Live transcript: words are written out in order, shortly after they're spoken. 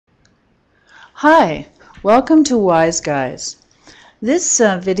Hi, welcome to Wise Guys. This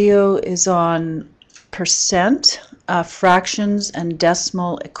video is on percent, fractions, and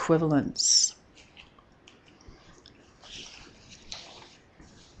decimal equivalents.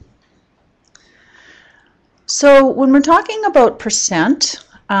 So when we're talking about percent,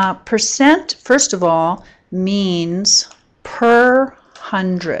 percent, first of all, means per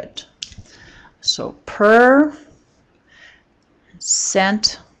hundred. So per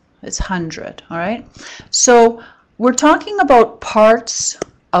cent, it's 100, all right? So we're talking about parts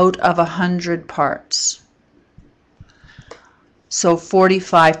out of 100 parts. So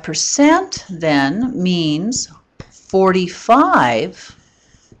 45% then means 45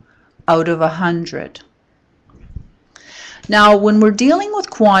 out of 100. Now, when we're dealing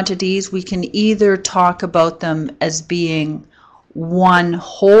with quantities, we can either talk about them as being one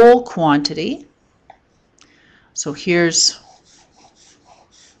whole quantity. So here's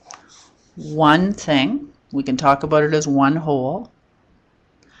one thing. We can talk about it as one whole.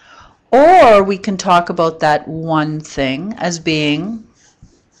 Or we can talk about that one thing as being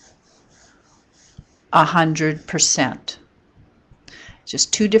 100%.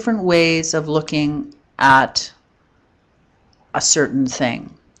 Just two different ways of looking at a certain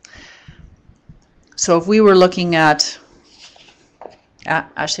thing. So if we were looking at,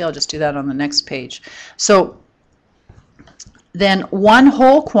 actually I'll just do that on the next page. So then one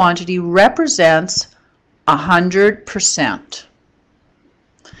whole quantity represents 100%.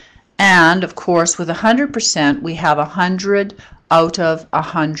 And of course with 100% we have 100 out of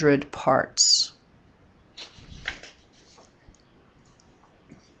 100 parts.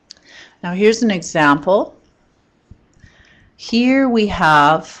 Now here's an example. Here we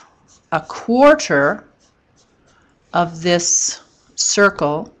have a quarter of this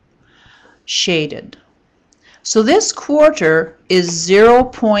circle shaded. So this quarter is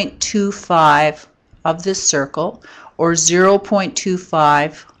 0.25 of this circle, or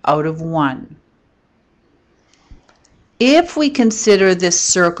 0.25 out of 1. If we consider this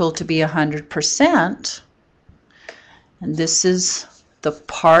circle to be 100%, and this is the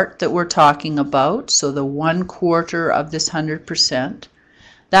part that we're talking about, so the 1/4 of this 100%,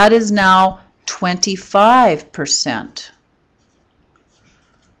 that is now 25%.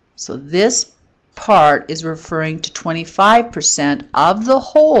 So this part is referring to 25% of the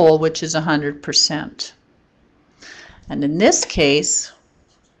whole, which is 100%. And in this case,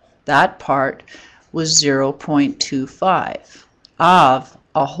 that part was 0.25 of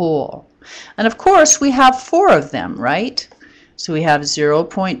a whole. And of course, we have 4 of them, right? So we have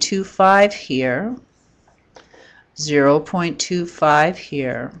 0.25 here, 0.25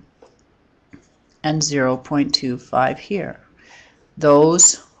 here, and 0.25 here.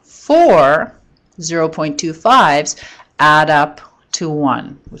 Those 4 0.25s add up to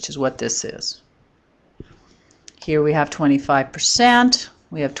 1, which is what this is. Here we have 25%,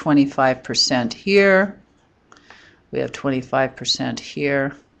 we have 25% here, we have 25%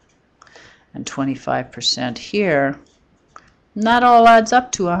 here, and 25% here. And that all adds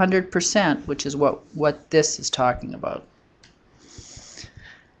up to 100%, which is what this is talking about.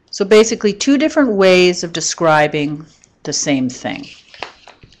 So basically two different ways of describing the same thing.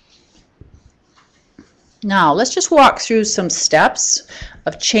 Now let's just walk through some steps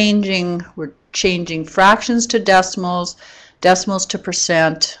of changing. We're changing fractions to decimals, decimals to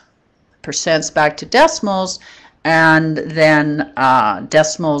percent, percents back to decimals, and then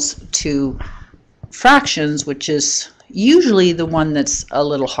decimals to fractions, which is usually the one that's a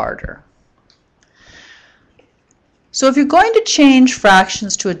little harder. So if you're going to change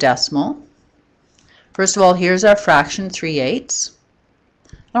fractions to a decimal, first of all, here's our fraction 3/8.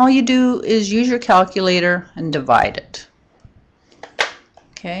 And all you do is use your calculator and divide it.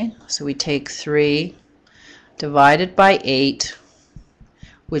 Okay, so we take 3 divided by 8,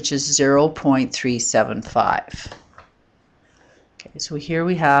 which is 0.375. Okay, so here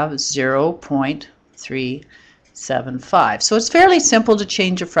we have 0.375. So it's fairly simple to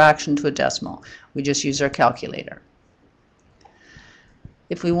change a fraction to a decimal. We just use our calculator.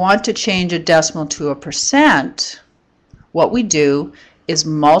 If we want to change a decimal to a percent, what we do is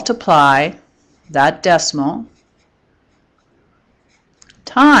multiply that decimal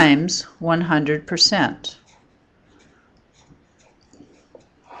times 100%.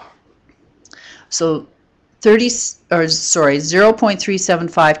 So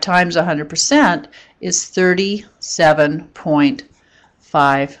 0.375 times 100% is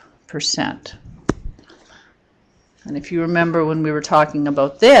 37.5%. And if you remember when we were talking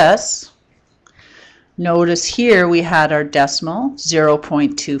about this, notice here we had our decimal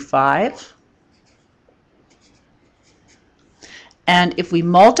 0.25, And if we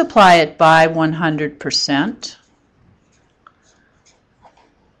multiply it by 100%,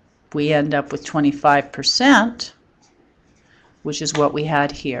 we end up with 25%, which is what we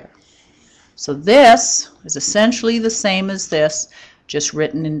had here. So this is essentially the same as this, just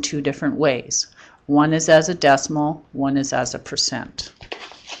written in two different ways. One is as a decimal, one is as a percent.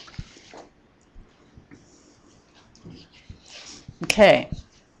 Okay.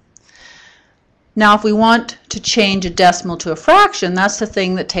 Now if we want to change a decimal to a fraction, that's the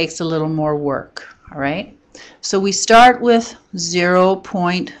thing that takes a little more work, all right? So we start with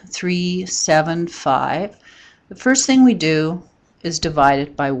 0.375. The first thing we do is divide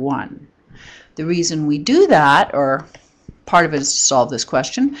it by 1. The reason we do that, or part of it is to solve this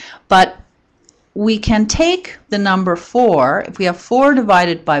question, but we can take the number 4. If we have 4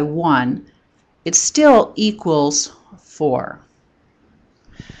 divided by 1, it still equals 4.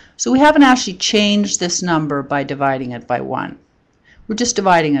 So we haven't actually changed this number by dividing it by 1. We're just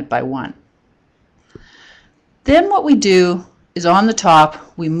dividing it by 1. Then what we do is on the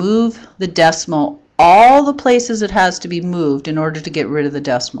top, we move the decimal all the places it has to be moved in order to get rid of the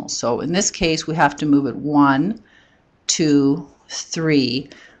decimal. So in this case, we have to move it 1, 2, 3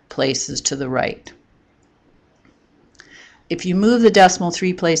 places to the right. If you move the decimal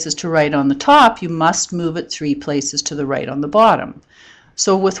 3 places to right on the top, you must move it 3 places to the right on the bottom.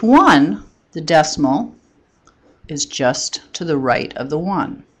 So with 1, the decimal is just to the right of the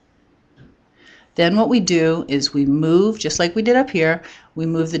 1. Then what we do is we move, just like we did up here, we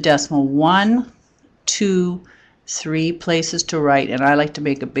move the decimal 1, 2, 3 places to right, and I like to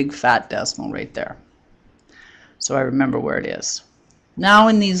make a big fat decimal right there, so I remember where it is. Now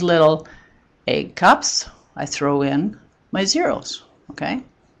in these little egg cups, I throw in my zeros, okay?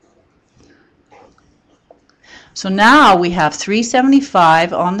 So now we have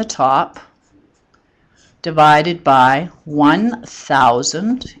 375 on the top divided by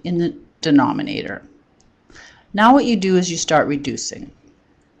 1,000 in the denominator. Now what you do is you start reducing.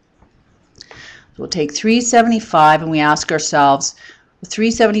 So we'll take 375 and we ask ourselves,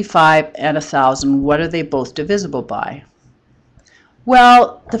 375 and 1,000, what are they both divisible by?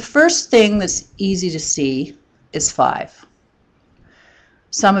 Well, the first thing that's easy to see is 5.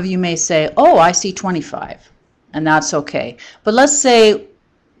 Some of you may say, oh, I see 25, and that's okay. But let's say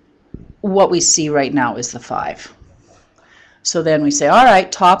what we see right now is the 5. So then we say, all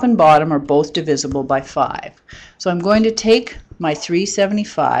right, top and bottom are both divisible by 5. So I'm going to take my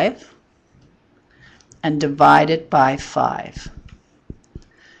 375 and divide it by 5.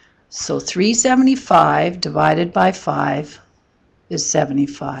 So 375 divided by 5 is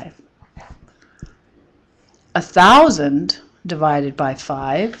 75. 1,000 divided by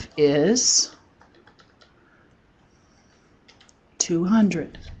 5 is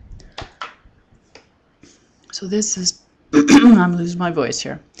 200. So this is I'm losing my voice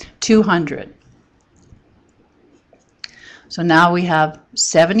here. 200. So now we have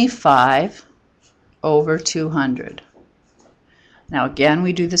 75 over 200. Now again,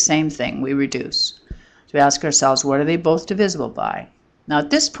 we do the same thing. We reduce. So we ask ourselves, what are they both divisible by? Now at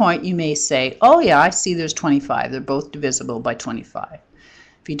this point, you may say, oh yeah, I see there's 25. They're both divisible by 25.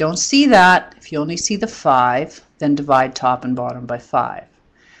 If you don't see that, if you only see the 5, then divide top and bottom by 5.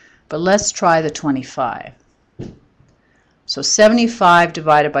 But let's try the 25. So 75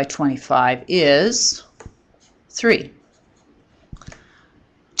 divided by 25 is 3.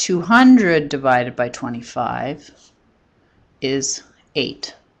 200 divided by 25 is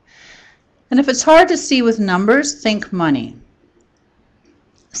 8. And if it's hard to see with numbers, think money.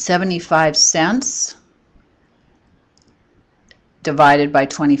 75 cents divided by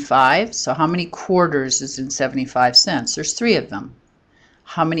 25. So how many quarters is in 75 cents? There's 3 of them.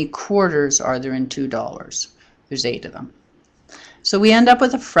 How many quarters are there in $2? There's 8 of them. So we end up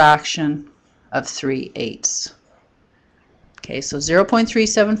with a fraction of 3/8. Okay, so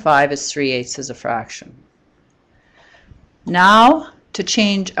 0.375 is 3/8 as a fraction. Now to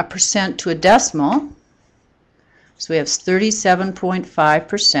change a percent to a decimal, so we have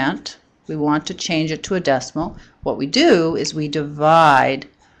 37.5%. We want to change it to a decimal. What we do is we divide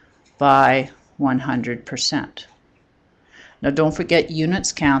by 100%. Now don't forget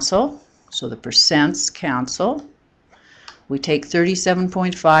units cancel, so the percents cancel. We take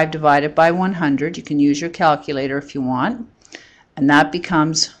 37.5 divided by 100. You can use your calculator if you want, and that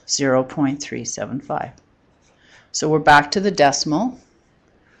becomes 0.375. So we're back to the decimal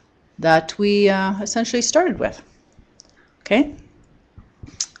that we essentially started with. Okay?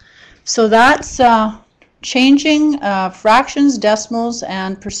 So that's changing fractions, decimals,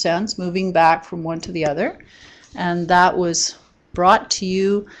 and percents, moving back from one to the other. And that was brought to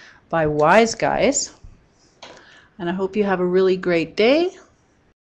you by Wise Guys. and I hope you have a really great day.